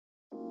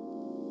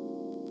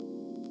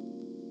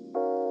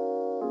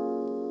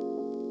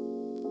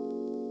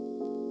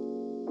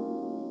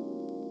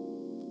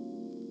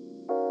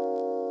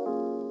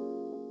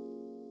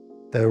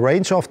The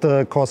range of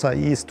the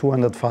Corsa-e is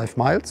 205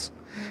 miles,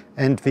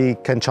 and we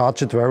can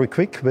charge it very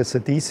quick with a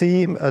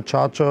DC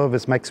charger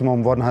with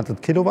maximum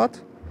 100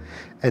 kilowatt.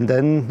 And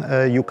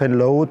then you can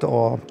load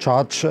or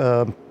charge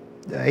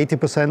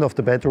 80% of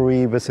the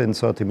battery within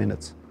 30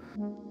 minutes.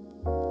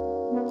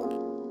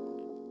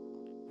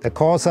 The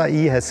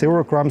Corsa-e has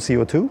 0 gram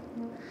CO2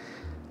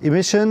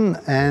 emission,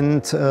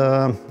 and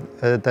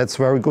that's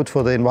very good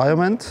for the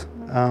environment,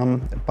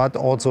 but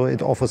also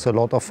it offers a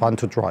lot of fun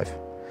to drive.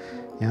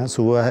 Yeah,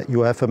 so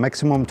you have a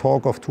maximum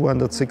torque of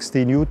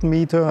 260 Newton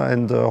meter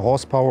and a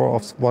horsepower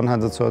of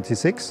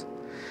 136.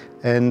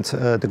 And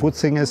the good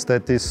thing is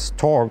that this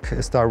torque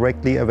is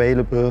directly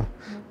available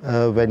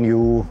when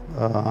you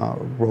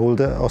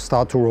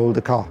start to roll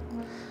the car.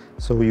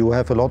 So you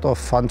have a lot of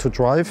fun to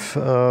drive,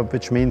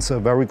 which means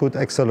very good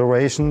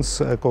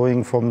accelerations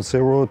going from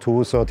 0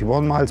 to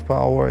 31 miles per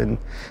hour in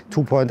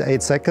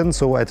 2.8 seconds.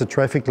 So at a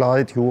traffic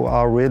light, you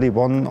are really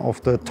one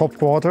of the top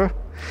quarter.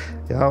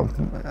 Yeah.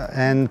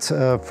 And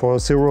for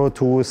 0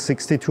 to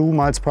 62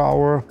 miles per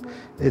hour,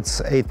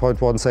 it's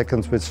 8.1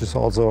 seconds, which is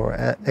also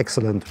an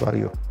excellent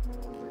value.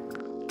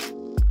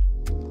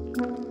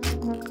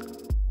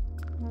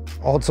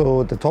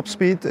 Also, the top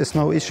speed is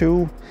no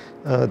issue.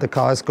 The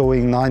car is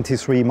going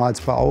 93 miles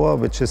per hour,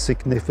 which is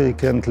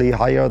significantly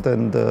higher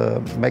than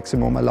the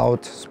maximum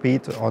allowed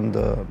speed on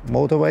the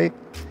motorway.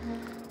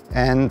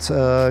 And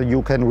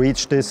you can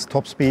reach this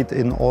top speed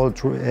in all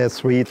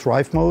 3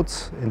 drive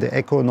modes, in the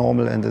Eco,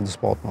 Normal and in the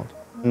Sport mode.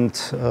 And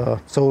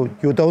so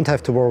you don't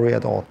have to worry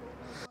at all.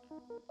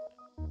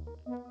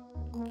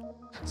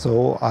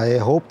 So I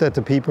hope that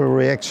the people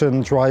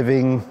reaction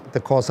driving the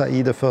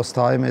Corsa-e the first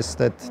time is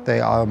that they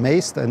are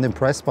amazed and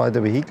impressed by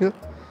the vehicle.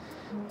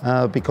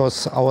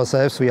 Because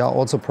ourselves, we are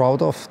also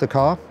proud of the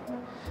car.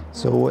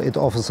 So it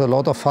offers a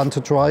lot of fun to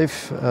drive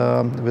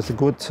with a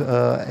good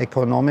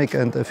economic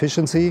and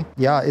efficiency.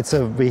 Yeah, it's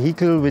a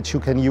vehicle which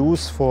you can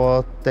use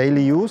for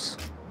daily use.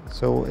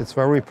 So it's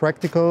very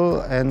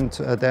practical, and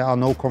there are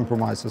no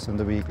compromises in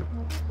the vehicle.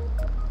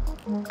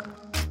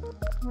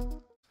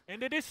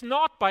 And it is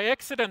not by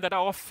accident that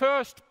our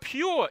first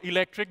pure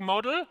electric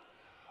model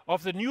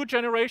of the new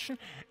generation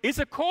is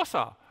a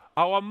Corsa,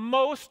 our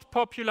most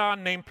popular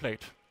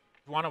nameplate.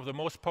 One of the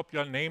most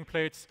popular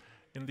nameplates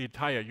in the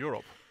entire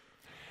Europe.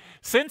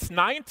 Since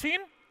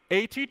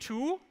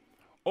 1982,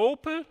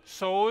 Opel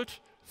sold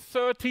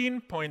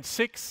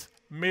 13.6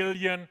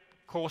 million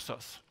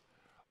Corsas.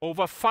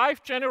 Over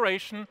 5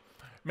 generations,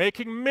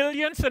 making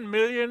millions and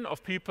millions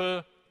of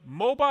people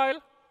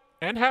mobile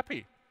and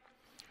happy.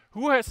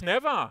 Who has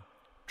never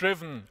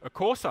driven a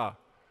Corsa?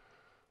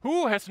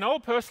 Who has no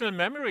personal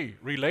memory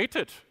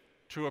related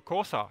to a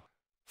Corsa?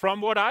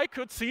 From what I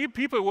could see,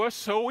 people were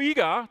so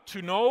eager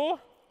to know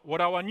what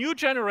our new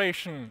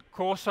generation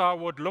Corsa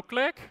would look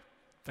like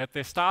that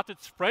they started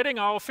spreading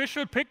our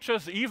official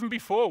pictures even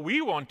before we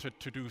wanted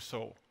to do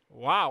so.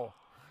 Wow,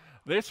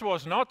 this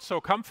was not so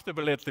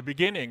comfortable at the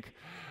beginning.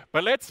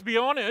 But let's be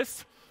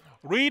honest,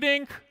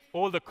 reading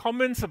all the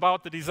comments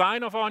about the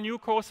design of our new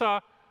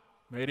Corsa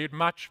made it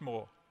much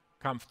more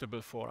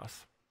comfortable for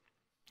us.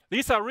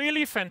 These are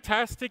really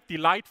fantastic,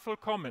 delightful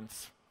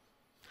comments.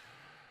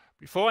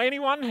 Before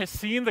anyone has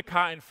seen the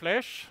car in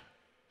flesh,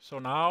 so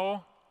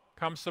now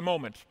comes the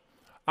moment.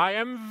 I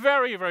am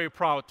very, very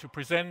proud to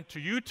present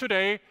to you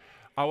today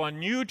our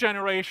new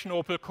generation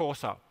Opel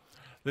Corsa,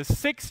 the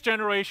 6th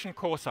generation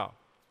Corsa.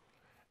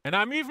 And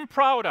I'm even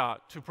prouder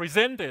to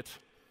present it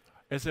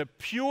as a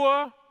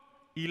pure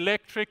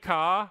electric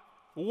car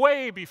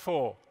way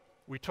before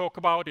we talk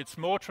about its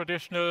more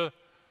traditional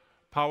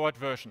powered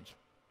versions.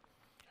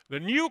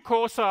 The new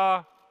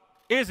Corsa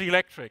is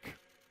electric.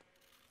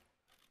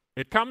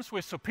 It comes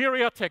with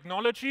superior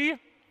technology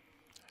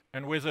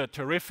and with a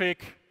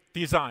terrific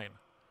design.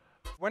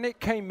 When it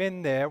came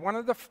in there, one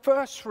of the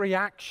first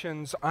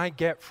reactions I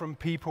get from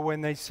people when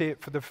they see it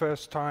for the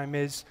first time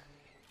is,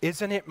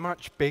 isn't it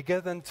much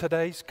bigger than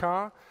today's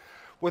car?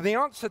 Well, the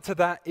answer to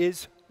that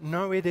is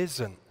no, it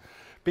isn't.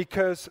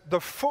 Because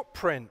the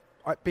footprint,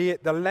 be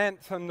it the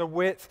length and the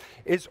width,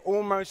 is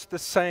almost the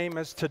same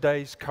as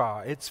today's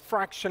car. It's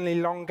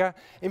fractionally longer.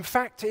 In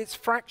fact, it's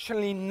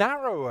fractionally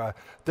narrower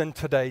than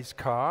today's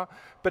car,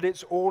 but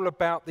it's all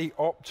about the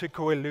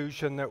optical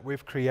illusion that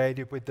we've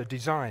created with the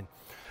design.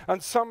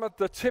 And some of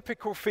the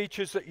typical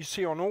features that you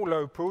see on all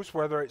Opels,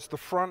 whether it's the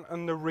front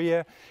and the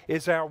rear,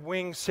 is our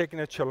wing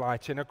signature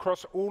lighting.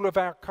 Across all of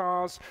our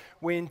cars,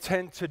 we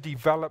intend to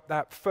develop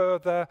that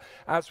further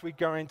as we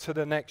go into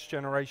the next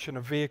generation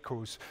of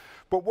vehicles.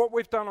 But what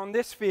we've done on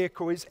this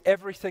vehicle is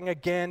everything,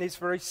 again, is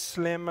very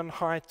slim and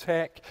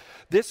high-tech.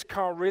 This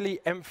car really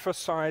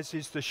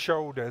emphasizes the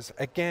shoulders,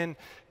 again,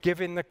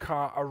 giving the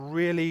car a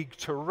really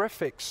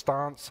terrific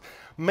stance,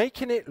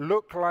 making it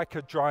look like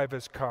a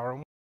driver's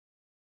car.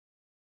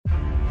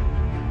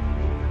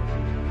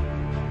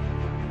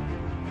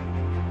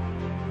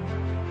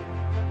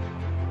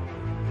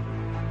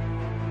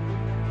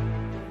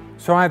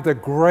 So I have the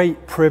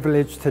great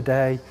privilege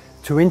today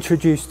to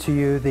introduce to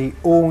you the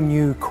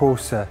all-new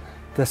Corsa,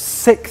 the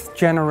 6th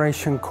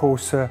generation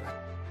Corsa.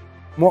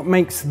 What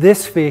makes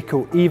this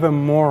vehicle even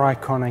more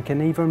iconic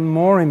and even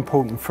more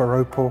important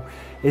for Opel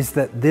is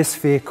that this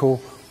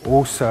vehicle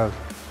also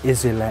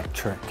is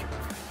electric.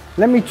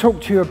 Let me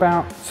talk to you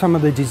about some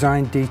of the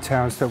design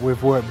details that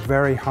we've worked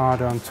very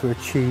hard on to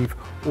achieve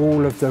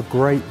all of the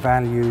great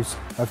values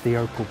of the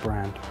Opel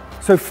brand.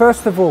 So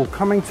first of all,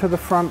 coming to the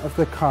front of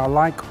the car,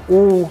 like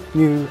all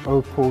new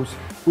Opels,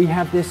 we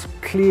have this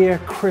clear,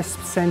 crisp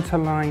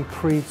centerline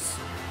crease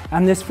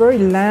and this very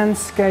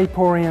landscape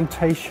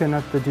orientation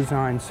of the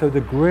design. So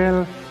the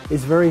grille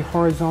is very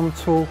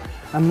horizontal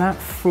and that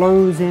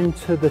flows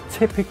into the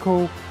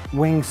typical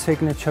wing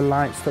signature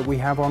lights that we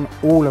have on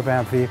all of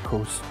our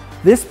vehicles.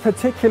 This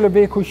particular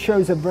vehicle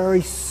shows a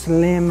very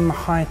slim,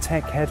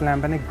 high-tech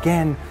headlamp and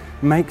again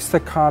makes the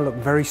car look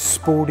very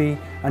sporty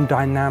and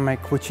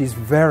dynamic, which is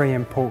very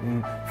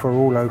important for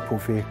all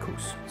Opel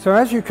vehicles. So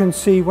as you can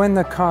see, when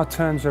the car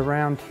turns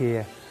around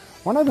here,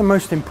 one of the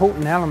most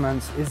important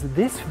elements is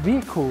this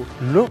vehicle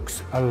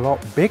looks a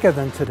lot bigger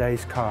than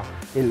today's car.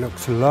 It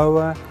looks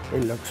lower,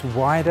 it looks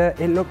wider,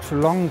 it looks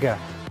longer.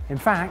 In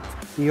fact,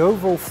 the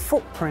overall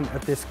footprint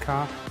of this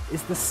car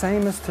is the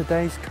same as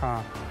today's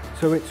car.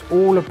 So it's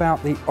all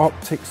about the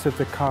optics of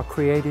the car,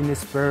 creating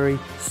this very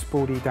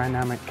sporty,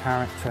 dynamic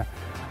character.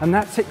 And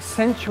that's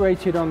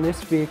accentuated on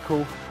this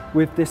vehicle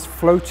with this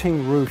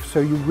floating roof. So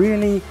you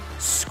really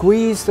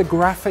squeeze the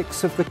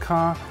graphics of the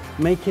car,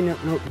 making it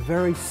look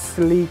very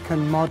sleek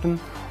and modern,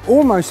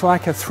 almost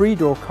like a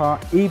 3-door car,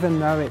 even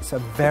though it's a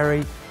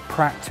very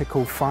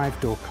practical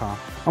 5-door car.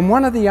 And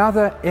one of the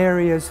other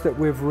areas that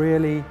we've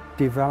really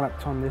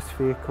developed on this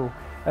vehicle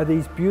are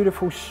these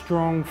beautiful,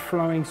 strong,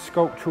 flowing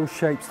sculptural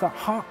shapes that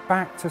hark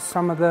back to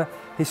some of the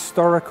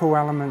historical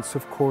elements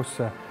of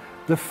Corsa.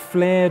 The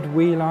flared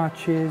wheel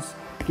arches,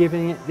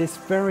 giving it this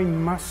very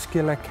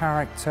muscular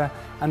character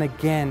and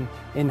again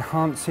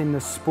enhancing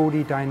the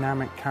sporty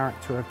dynamic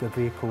character of the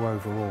vehicle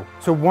overall.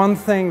 So one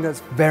thing that's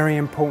very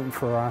important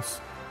for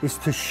us is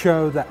to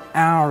show that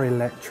our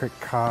electric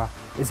car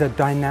is a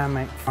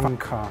dynamic, fun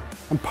car.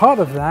 And part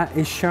of that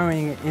is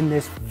showing it in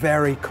this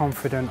very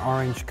confident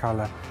orange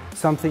color,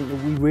 something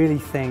that we really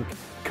think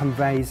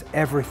conveys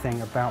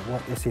everything about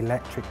what this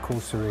electric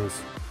Corsa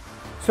is.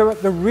 So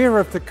at the rear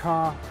of the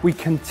car, we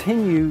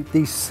continue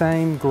these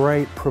same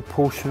great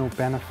proportional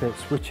benefits,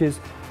 which is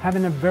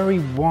having a very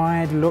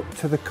wide look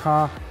to the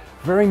car,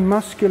 very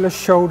muscular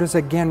shoulders,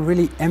 again,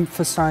 really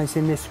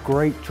emphasizing this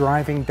great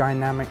driving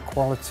dynamic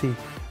quality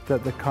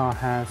that the car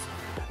has.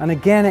 And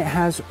again, it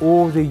has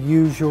all the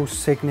usual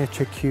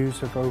signature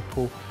cues of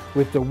Opel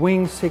with the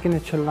wing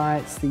signature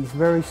lights, these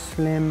very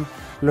slim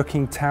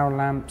looking tail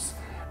lamps,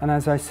 and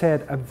as I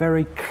said, a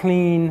very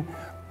clean,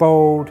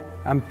 bold,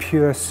 and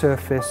pure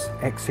surface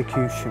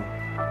execution.